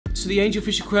So the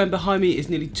Angelfish Aquarium behind me is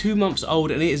nearly 2 months old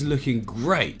and it is looking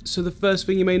great. So the first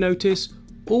thing you may notice,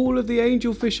 all of the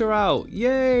angelfish are out.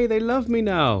 Yay, they love me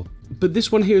now. But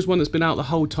this one here is one that's been out the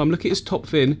whole time. Look at his top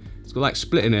fin. It's got like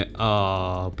split in it.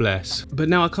 Ah, bless. But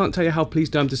now I can't tell you how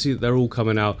pleased I am to see that they're all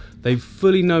coming out. They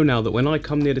fully know now that when I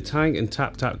come near the tank and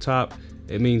tap, tap, tap,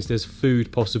 it means there's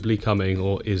food possibly coming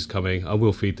or is coming. I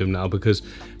will feed them now because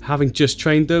having just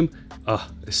trained them,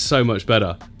 it's so much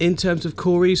better. In terms of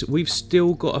cories, we've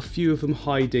still got a few of them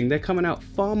hiding. They're coming out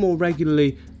far more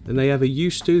regularly than they ever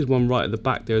used to. There's one right at the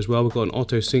back there as well. We've got an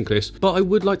Otto Cinclus, but I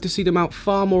would like to see them out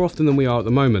far more often than we are at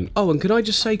the moment. Oh, and can I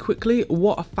just say quickly,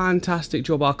 what a fantastic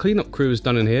job our cleanup crew has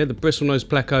done in here. The bristlenose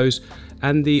plecos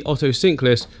and the Otto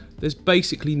Cinclus. There's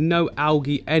basically no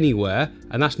algae anywhere,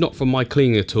 and that's not from my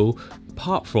cleaning at all.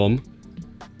 Apart from,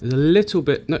 there's a little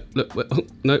bit, no, look,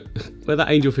 no, where that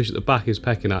angelfish at the back is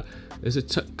pecking at. There's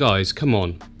guys, come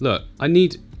on, look, I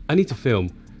need to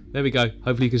film. There we go,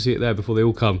 hopefully you can see it there before they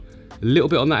all come. A little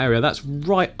bit on that area, that's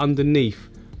right underneath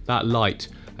that light.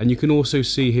 And you can also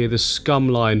see here the scum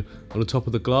line on the top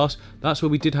of the glass. That's where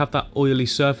we did have that oily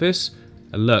surface.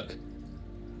 And look,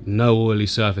 no oily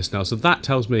surface now. So that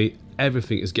tells me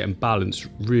everything is getting balanced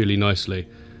really nicely.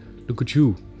 Look at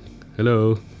you.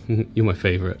 Hello. You're my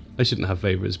favourite. I shouldn't have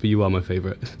favourites, but you are my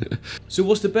favourite. So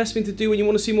what's the best thing to do when you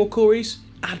want to see more cories?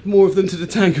 Add more of them to the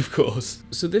tank, of course.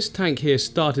 So this tank here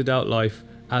started out life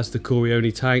as the cory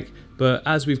only tank, but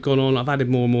as we've gone on, I've added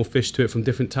more and more fish to it from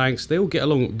different tanks. They all get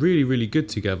along really, really good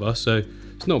together, so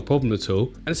it's not a problem at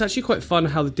all. And it's actually quite fun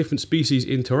how the different species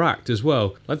interact as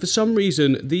well. Like for some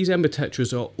reason, these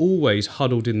Embotetras are always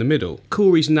huddled in the middle.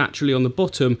 Cory's naturally on the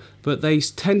bottom, but they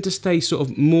tend to stay sort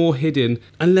of more hidden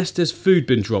unless there's food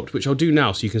been dropped, which I'll do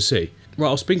now so you can see. Right,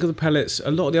 I'll sprinkle the pellets.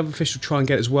 A lot of the other fish will try and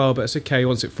get as well, but it's okay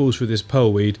once it falls through this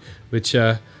pearlweed, which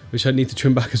I need to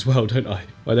trim back as well, don't I?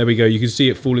 Right, there we go. You can see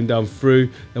it falling down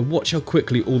through. Now watch how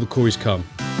quickly all the cories come.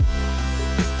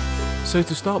 So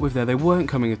to start with there, they weren't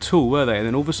coming at all, were they? And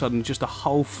then all of a sudden, just a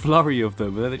whole flurry of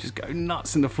them. They just go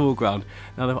nuts in the foreground.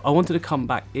 Now, I wanted to come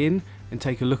back in and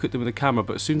take a look at them with the camera,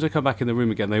 but as soon as I come back in the room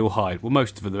again, they all hide. Well,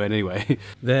 most of them anyway.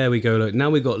 There we go, look. Now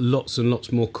we've got lots and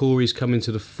lots more cories coming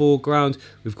to the foreground.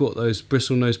 We've got those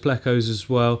bristlenose plecos as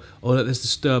well. Oh, look, there's the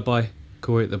stir-by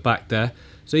cory at the back there.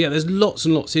 So yeah, there's lots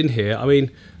and lots in here. I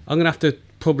mean, I'm going to have to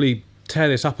probably tear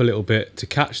this up a little bit to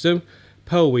catch them.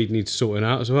 Pearlweed needs sorting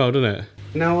out as well, doesn't it?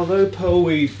 Now, although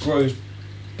pearlweed grows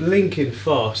blinking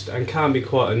fast and can be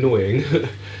quite annoying,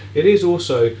 it is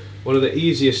also one of the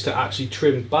easiest to actually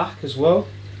trim back as well.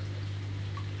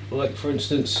 Like for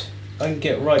instance, I can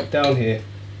get right down here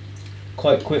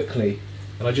quite quickly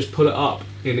and I just pull it up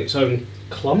in its own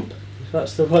clump, if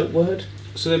that's the right word.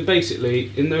 So then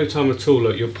basically, in no time at all,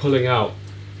 look, you're pulling out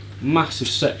massive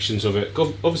sections of it.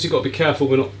 Obviously got to be careful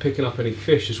we're not picking up any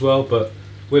fish as well, but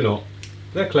we're not.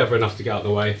 They're clever enough to get out of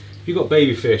the way. If you've got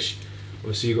baby fish,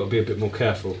 obviously you've got to be a bit more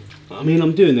careful. I mean,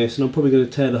 I'm doing this and I'm probably going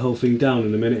to tear the whole thing down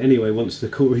in a minute anyway once the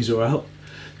cories are out.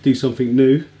 Do something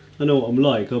new. I know what I'm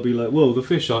like. I'll be like, well, the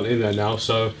fish aren't in there now,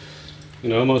 so, you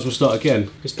know, I might as well start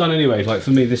again. It's done anyway. Like for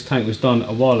me, this tank was done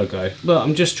a while ago. But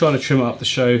I'm just trying to trim it up to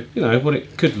show, you know, what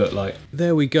it could look like.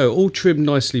 There we go. All trimmed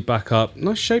nicely back up.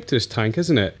 Nice shape to this tank,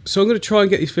 isn't it? So I'm going to try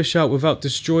and get these fish out without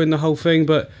destroying the whole thing,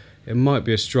 but it might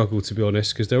be a struggle, to be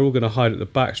honest, because they're all going to hide at the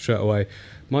back straight away.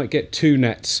 Might get 2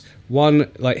 nets, one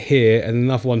like here and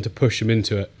another one to push them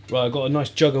into it. Right, I've got a nice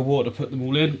jug of water to put them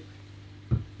all in.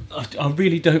 I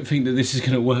really don't think that this is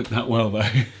going to work that well though.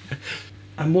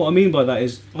 And what I mean by that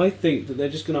is, I think that they're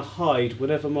just going to hide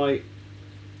whatever my...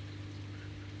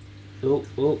 Oh,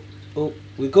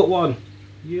 we've got one.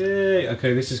 Yay!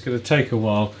 Okay, this is going to take a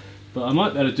while, but I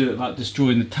might be able to do it without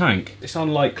destroying the tank. It's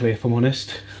unlikely, if I'm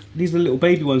honest. These are the little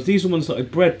baby ones. These are the ones that I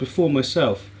bred before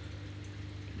myself.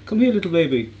 Come here, little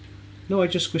baby. No, I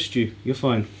just squished you. You're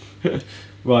fine.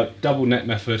 Right, double net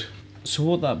method. So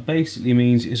what that basically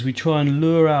means is we try and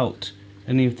lure out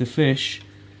any of the fish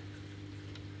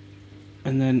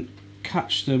and then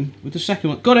catch them with the second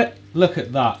one. Got it! Look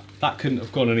at that. That couldn't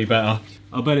have gone any better.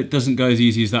 I bet it doesn't go as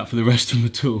easy as that for the rest of them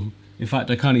at all. In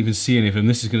fact, I can't even see any of them.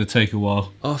 This is going to take a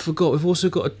while. Oh, I forgot. We've also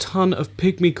got a ton of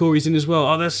pygmy cories in as well.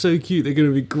 Oh, they're so cute. They're going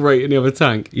to be great in the other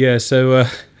tank. Yeah, so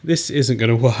this isn't going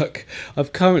to work.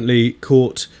 I've currently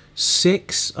caught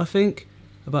 6, I think.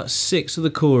 About 6 of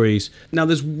the cories. Now,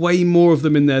 there's way more of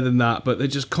them in there than that, but they're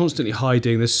just constantly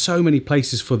hiding. There's so many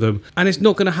places for them. And it's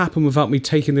not going to happen without me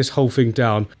taking this whole thing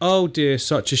down. Oh dear,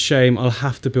 such a shame. I'll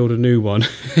have to build a new one.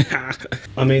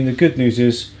 I mean, the good news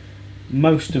is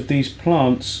most of these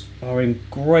plants are in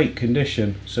great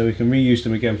condition, so we can reuse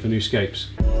them again for new scapes.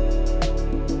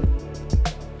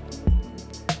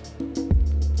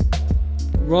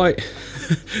 Right,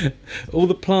 all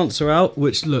the plants are out,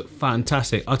 which look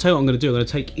fantastic. I'll tell you what I'm going to do. I'm going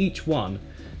to take each one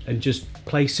and just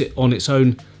place it on its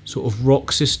own sort of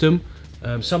rock system.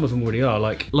 Some of them already are,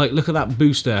 like look at that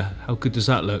boost there. How good does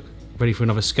that look? Ready for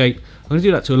another escape. I'm going to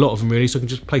do that to a lot of them really, so I can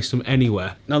just place them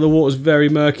anywhere. Now the water's very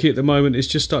murky at the moment. It's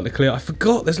just starting to clear. I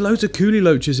forgot there's loads of coolie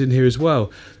loaches in here as well.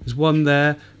 There's one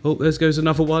there. Oh, there goes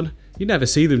another one. You never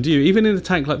see them, do you? Even in a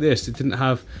tank like this, it didn't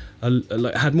have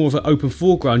had more of an open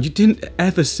foreground. You didn't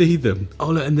ever see them.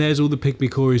 Oh look, and there's all the pygmy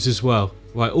cories as well.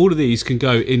 Right, all of these can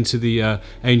go into the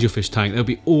angelfish tank. They'll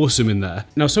be awesome in there.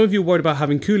 Now some of you are worried about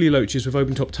having coolie loaches with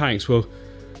open top tanks. Well,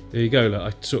 there you go. Look,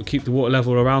 I sort of keep the water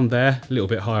level around there, a little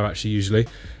bit higher actually usually,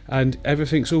 and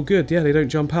everything's all good. Yeah, they don't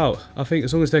jump out. I think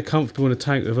as long as they're comfortable in a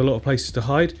tank with a lot of places to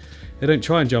hide, they don't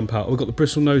try and jump out. We've got the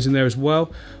bristle nose in there as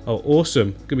well. Oh,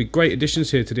 awesome. Going to be great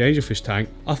additions here to the angelfish tank.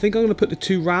 I think I'm going to put the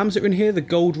two rams that are in here, the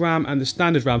gold ram and the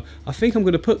standard ram, I think I'm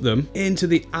going to put them into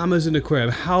the Amazon aquarium.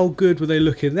 How good will they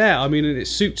look in there? I mean, it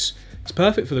suits... It's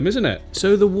perfect for them, isn't it?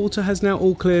 So the water has now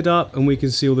all cleared up and we can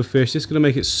see all the fish. This is going to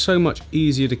make it so much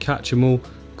easier to catch them all.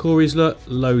 Cories, look,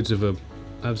 loads of them.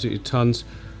 Absolutely tons.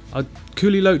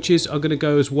 Coolie loaches are going to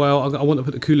go as well. I want to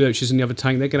put the coolie loaches in the other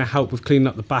tank. They're going to help with cleaning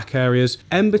up the back areas.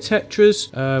 Ember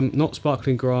tetras, not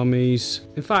sparkling gouramis.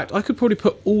 In fact, I could probably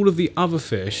put all of the other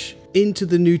fish into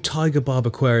the new tiger barb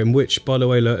aquarium, which, by the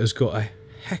way, look, has got a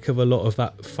heck of a lot of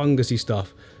that fungusy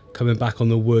stuff coming back on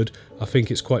the wood. I think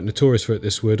it's quite notorious for it,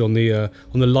 this wood, on the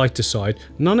lighter side.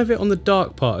 None of it on the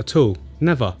dark part at all.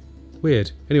 Never.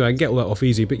 Weird. Anyway, I can get all that off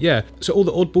easy. But yeah, so all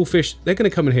the oddball fish, they're going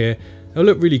to come in here. They'll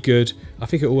look really good. I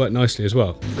think it will work nicely as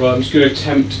well. Right, I'm just going to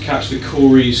attempt to catch the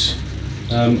cories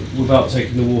without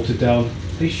taking the water down.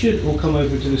 They should all come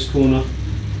over to this corner.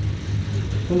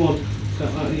 Come on,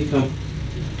 out you come.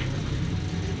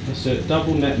 That's it,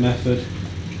 double net method.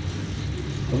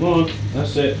 Come on,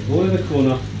 that's it, all in the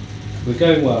corner. We're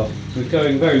going well, we're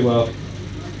going very well.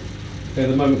 Okay,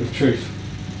 the moment of truth.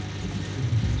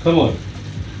 Come on.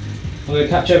 I'm going to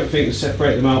catch everything and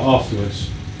separate them out afterwards.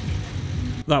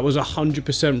 That was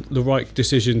 100% the right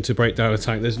decision to break down a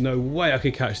tank. There's no way I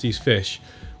could catch these fish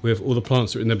with all the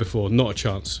plants that were in there before. Not a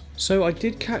chance. So I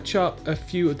did catch up a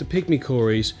few of the pygmy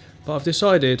cories, but I've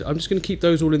decided I'm just going to keep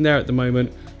those all in there at the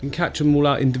moment and catch them all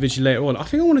out individually later on. I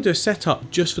think I want to do a setup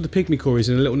just for the pygmy cories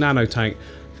in a little nano tank.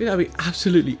 I think that would be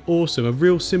absolutely awesome. A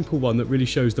real simple one that really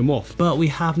shows them off. But we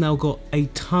have now got a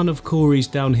ton of cories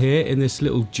down here in this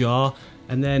little jar,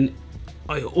 and then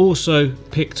I also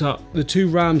picked up the two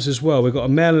rams as well. We've got a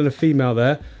male and a female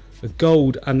there, a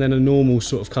gold and then a normal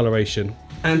sort of coloration.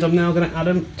 And I'm now going to add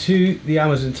them to the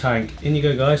Amazon tank. In you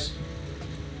go, guys.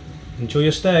 Enjoy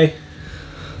your stay.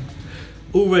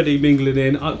 Already mingling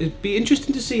in. It'd be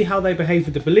interesting to see how they behave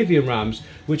with the Bolivian rams,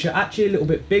 which are actually a little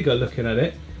bit bigger looking at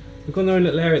it. They've got their own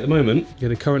little area at the moment. Yeah,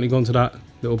 they've currently gone to that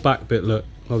little back bit, look.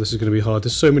 Oh, this is going to be hard.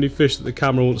 There's so many fish that the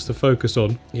camera wants to focus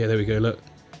on. Yeah, there we go, look.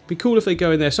 Be cool if they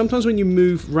go in there. Sometimes when you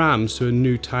move rams to a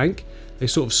new tank, they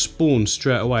sort of spawn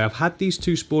straight away. I've had these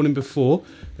two spawning before.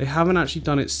 They haven't actually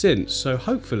done it since, so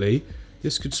hopefully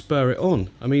this could spur it on.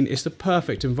 I mean, it's the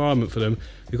perfect environment for them.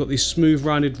 They've got these smooth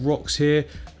rounded rocks here,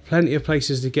 plenty of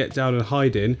places to get down and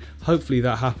hide in. Hopefully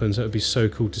that happens. That would be so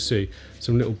cool to see.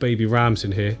 Some little baby rams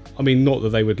in here. I mean, not that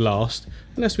they would last,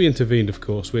 unless we intervened, of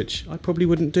course, which I probably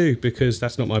wouldn't do because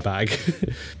that's not my bag.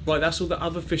 Right, that's all the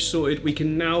other fish sorted. We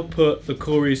can now put the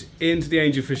cories into the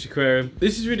Angelfish Aquarium.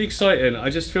 This is really exciting.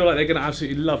 I just feel like they're going to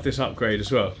absolutely love this upgrade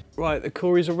as well. Right, the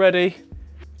cories are ready.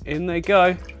 In they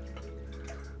go.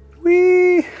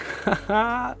 Whee!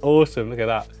 Awesome, look at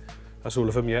that. That's all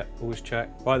of them, yeah, always check.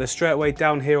 Right, they're straight away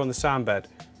down here on the sand bed.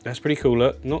 That's pretty cool,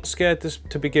 look. Not scared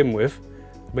to begin with.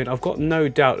 I mean, I've got no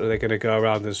doubt that they're going to go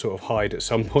around and sort of hide at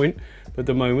some point. But at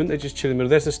the moment, they're just chilling in the middle.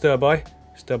 There's the stir-by.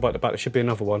 Stir-by at the back. There should be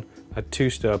another one. I had two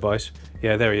stir-bys.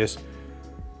 Yeah, there he is.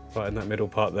 Right in that middle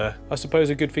part there. I suppose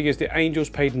a good thing is the angels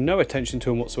paid no attention to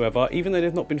them whatsoever, even though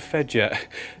they've not been fed yet.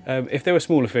 If they were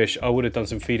smaller fish, I would have done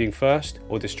some feeding first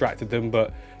or distracted them,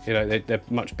 but you know, they're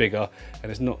much bigger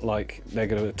and it's not like they're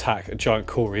going to attack a giant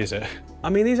cory, is it? I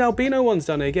mean, these albino ones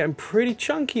down here are getting pretty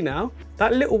chunky now.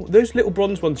 Those little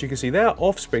bronze ones you can see, they're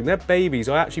offspring, they're babies.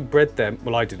 I actually bred them.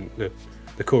 Well, I didn't.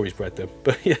 The cories bred them,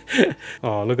 but yeah.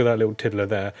 Oh, look at that little tiddler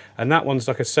there. And that one's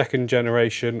like a second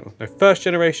generation, no, first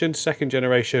generation, second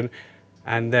generation,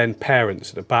 and then parents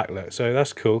at the back, look. So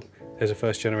that's cool. There's a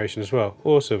first generation as well.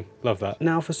 Awesome, love that.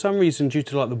 Now, for some reason, due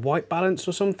to like the white balance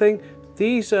or something,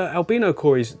 these albino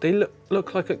cories, they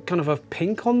look like a kind of a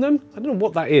pink on them. I don't know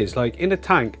what that is. Like in a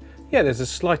tank, yeah, there's the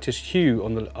slightest hue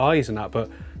on the eyes and that,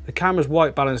 but the camera's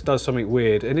white balance does something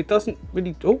weird, and it doesn't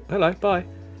really. Oh, hello, bye.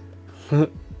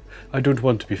 I don't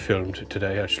want to be filmed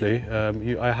today, actually.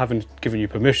 I haven't given you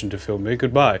permission to film me.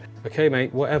 Goodbye. Okay,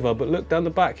 mate, whatever. But look down the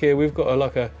back here. We've got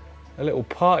a little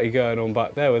party going on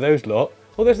back there with those lot.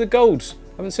 Oh, there's the golds.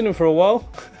 I haven't seen them for a while.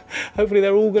 Hopefully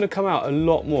they're all going to come out a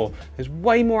lot more. There's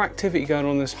way more activity going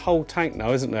on in this whole tank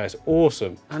now, isn't there? It's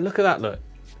awesome. And look at that, look.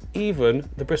 Even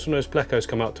the bristlenose plecos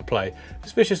come out to play.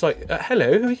 This fish is like,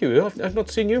 hello, who are you? I've not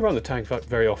seen you around the tank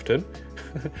very often.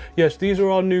 Yes, these are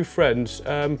our new friends.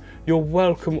 You're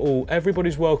welcome all.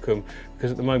 Everybody's welcome,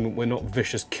 because at the moment we're not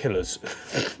vicious killers.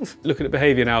 Look at the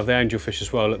behaviour now of the angelfish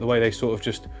as well. Look, the way they sort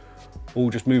of all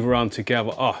just move around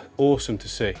together. Oh, awesome to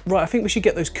see. Right, I think we should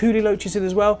get those coolie loaches in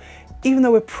as well, even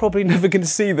though we're probably never going to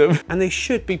see them. And they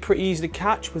should be pretty easy to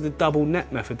catch with the double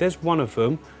net method. There's one of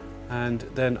them. And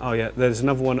then, oh yeah, there's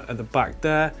another one at the back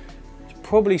there. There's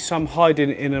probably some hiding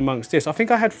in amongst this. I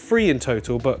think I had 3 in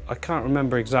total, but I can't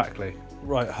remember exactly.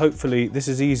 Right, hopefully this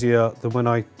is easier than when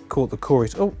I caught the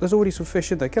cories. Oh, there's already some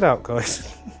fish in there. Get out,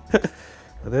 guys.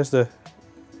 There's the...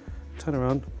 Turn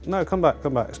around. No, come back,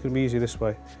 come back. It's going to be easier this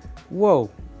way. Whoa,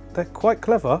 they're quite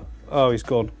clever. Oh, he's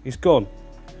gone. He's gone.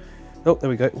 Oh, there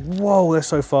we go. Whoa, they're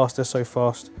so fast. They're so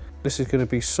fast. This is going to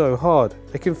be so hard.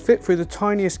 They can fit through the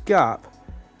tiniest gap.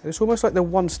 It's almost like they're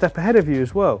one step ahead of you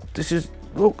as well. This is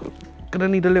gonna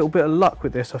need a little bit of luck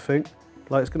with this, I think.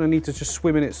 Like, it's gonna need to just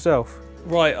swim in itself.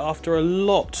 Right, after a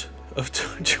lot of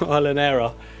trial and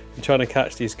error in trying to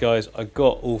catch these guys, I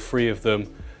got all 3 of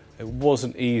them. It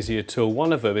wasn't easy at all.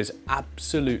 One of them is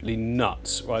absolutely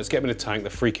nuts. Right, let's get them in the tank,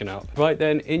 they're freaking out. Right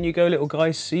then, in you go, little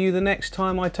guys. See you the next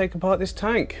time I take apart this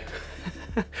tank.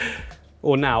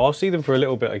 Or now, I'll see them for a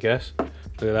little bit, I guess.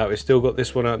 Look at that, we've still got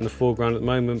this one out in the foreground at the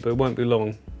moment, but it won't be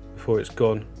long before it's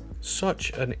gone.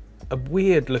 Such a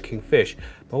weird looking fish.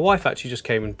 My wife actually just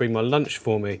came and bring my lunch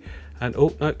for me. And,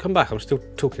 oh, no, come back, I'm still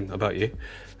talking about you.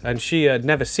 And she had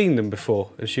never seen them before.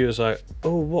 And she was like,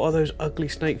 oh, what are those ugly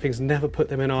snake things? Never put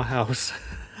them in our house.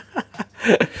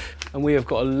 And we have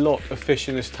got a lot of fish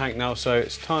in this tank now, so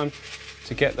it's time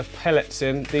to get the pellets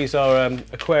in. These are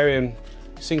Aquarian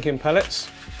sinking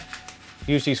pellets.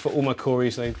 Use these for all my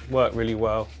cories, they work really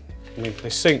well. I mean, they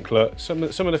sink, look. Some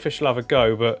of the fish will have a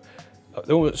go, but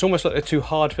it's almost like they're too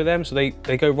hard for them, so they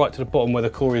go right to the bottom where the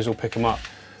cories will pick them up.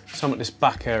 Some at this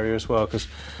back area as well, because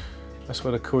that's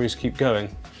where the cories keep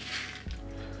going.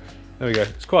 There we go,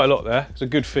 it's quite a lot there, it's a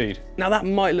good feed. Now that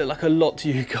might look like a lot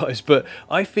to you guys, but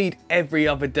I feed every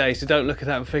other day, so don't look at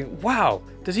that and think, wow,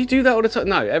 does he do that all the time?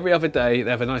 No, every other day they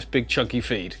have a nice big chunky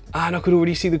feed. And I could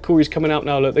already see the cories coming out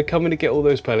now, look, they're coming to get all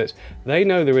those pellets. They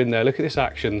know they're in there, look at this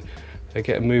action. They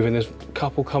get moving, there's a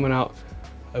couple coming out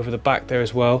over the back there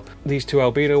as well. These 2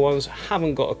 albino ones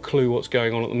haven't got a clue what's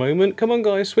going on at the moment. Come on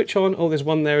guys, switch on. Oh, there's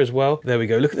one there as well. There we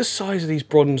go, look at the size of these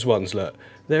bronze ones, look.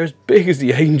 They're as big as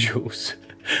the angels.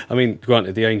 I mean,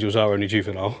 granted, the angels are only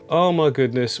juvenile. Oh my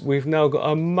goodness, we've now got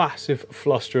a massive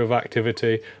fluster of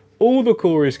activity. All the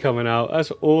cories coming out,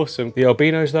 that's awesome. The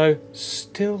albinos though,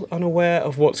 still unaware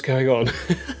of what's going on.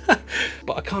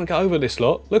 But I can't get over this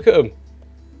lot, look at them.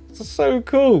 It's so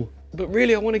cool. But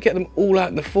really, I want to get them all out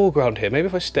in the foreground here. Maybe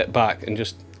if I step back and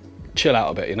just chill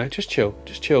out a bit, you know, just chill,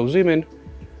 zoom in.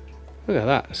 Look at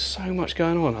that, there's so much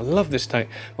going on. I love this tank.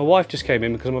 My wife just came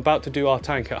in because I'm about to do our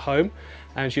tank at home.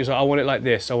 And she was like, I want it like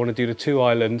this. I want to do the 2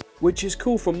 islands, which is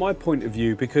cool from my point of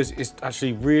view because it's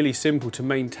actually really simple to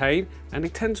maintain and they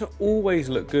tend to always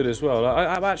look good as well.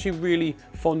 I'm actually really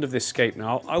fond of this scape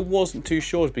now. I wasn't too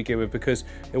sure to begin with because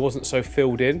it wasn't so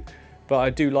filled in, but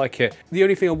I do like it. The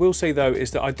only thing I will say though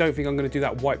is that I don't think I'm going to do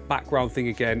that white background thing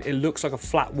again. It looks like a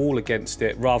flat wall against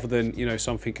it rather than, you know,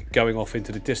 something going off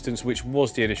into the distance, which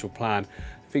was the initial plan.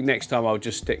 I think next time I'll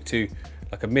just stick to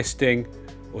like a misting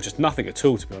or just nothing at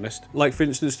all, to be honest. Like for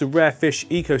instance, the Rare Fish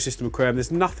Ecosystem Aquarium,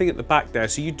 there's nothing at the back there.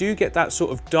 So you do get that sort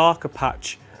of darker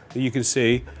patch that you can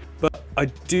see, but I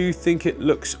do think it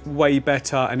looks way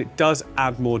better and it does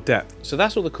add more depth. So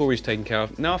that's all the cories taken care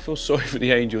of. Now I feel sorry for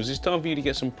the angels. It's time for you to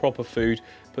get some proper food.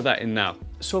 Put that in now.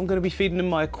 So I'm gonna be feeding them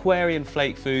my Aquarian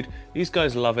flake food. These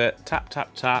guys love it. Tap,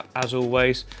 tap, tap, as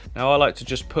always. Now I like to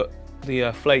just put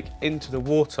the flake into the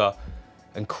water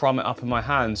and crumb it up in my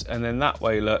hands. And then that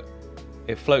way, look,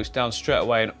 it floats down straight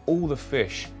away and all the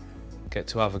fish get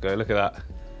to have a go. Look at that.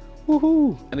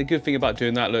 Woohoo! And the good thing about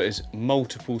doing that, look, is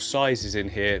multiple sizes in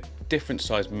here, different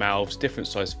size mouths, different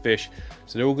size fish.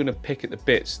 So they're all gonna pick at the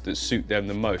bits that suit them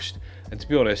the most. And to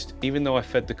be honest, even though I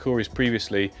fed the cories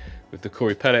previously with the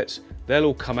cory pellets, they'll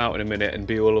all come out in a minute and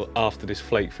be all after this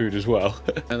flake food as well.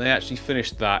 And they actually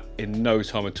finished that in no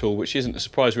time at all, which isn't a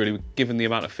surprise really, given the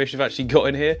amount of fish I've actually got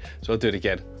in here. So I'll do it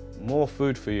again. More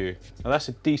food for you. Now that's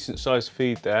a decent sized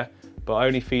feed there, but I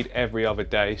only feed every other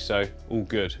day, so all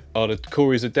good. Oh, the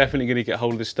cories are definitely going to get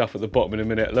hold of this stuff at the bottom in a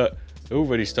minute. Look, they're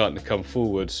already starting to come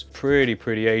forwards.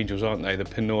 Pretty angels, aren't they? The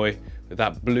pinoy, with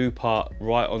that blue part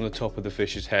right on the top of the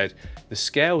fish's head. The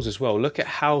scales as well. Look at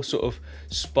how sort of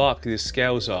sparkly the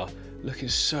scales are. Looking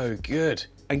so good.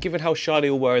 And given how shy they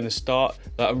all were in the start,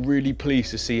 I'm really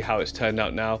pleased to see how it's turned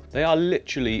out now. They are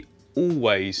literally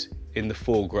always in the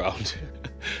foreground.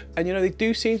 And you know, they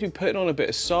do seem to be putting on a bit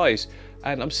of size,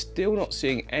 and I'm still not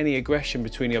seeing any aggression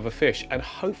between the other fish, and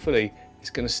hopefully it's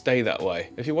going to stay that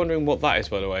way. If you're wondering what that is,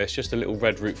 by the way, it's just a little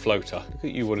red root floater. Look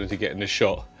at you wanting to get in the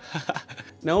shot.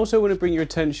 Now I also want to bring your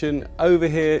attention over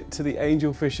here to the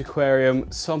Angelfish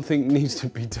Aquarium. Something needs to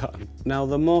be done. Now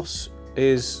the moss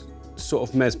is sort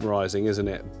of mesmerizing, isn't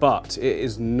it? But it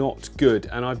is not good,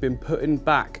 and I've been putting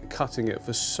back cutting it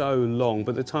for so long,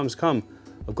 but the time's come.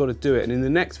 I've got to do it, and in the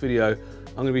next video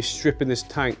I'm going to be stripping this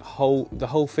tank the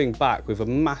whole thing back with a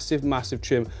massive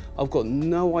trim. I've got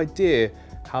no idea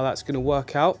how that's going to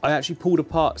work out. I actually pulled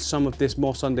apart some of this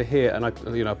moss under here, and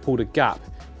I pulled a gap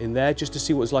in there just to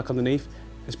see what it's like underneath.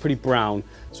 It's pretty brown,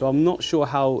 so I'm not sure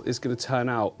how it's going to turn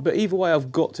out, but either way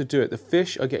I've got to do it. The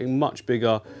fish are getting much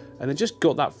bigger, and they just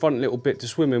got that front little bit to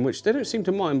swim in, which they don't seem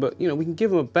to mind, but you know, we can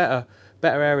give them a better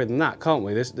area than that, can't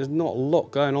we? There's not a lot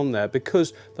going on there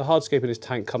because the hardscape in this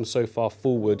tank comes so far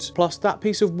forwards. Plus that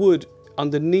piece of wood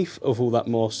underneath of all that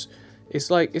moss, it's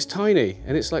tiny,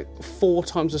 and it's like 4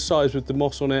 times the size with the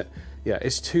moss on it. Yeah,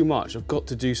 it's too much. I've got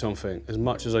to do something, as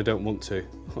much as I don't want to.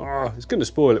 It's going to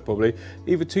spoil it probably.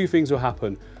 Either two things will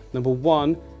happen. Number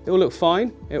one, it will look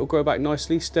fine, it will grow back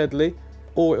nicely, steadily,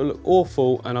 or it will look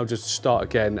awful and I'll just start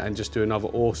again and just do another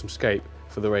awesome scape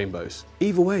for the rainbows.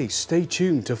 Either way, stay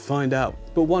tuned to find out.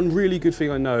 But one really good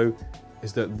thing I know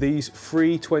is that these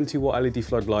free 20-watt LED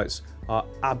floodlights are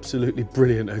absolutely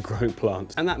brilliant at growing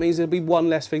plants. And that means there'll be one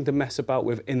less thing to mess about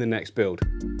with in the next build.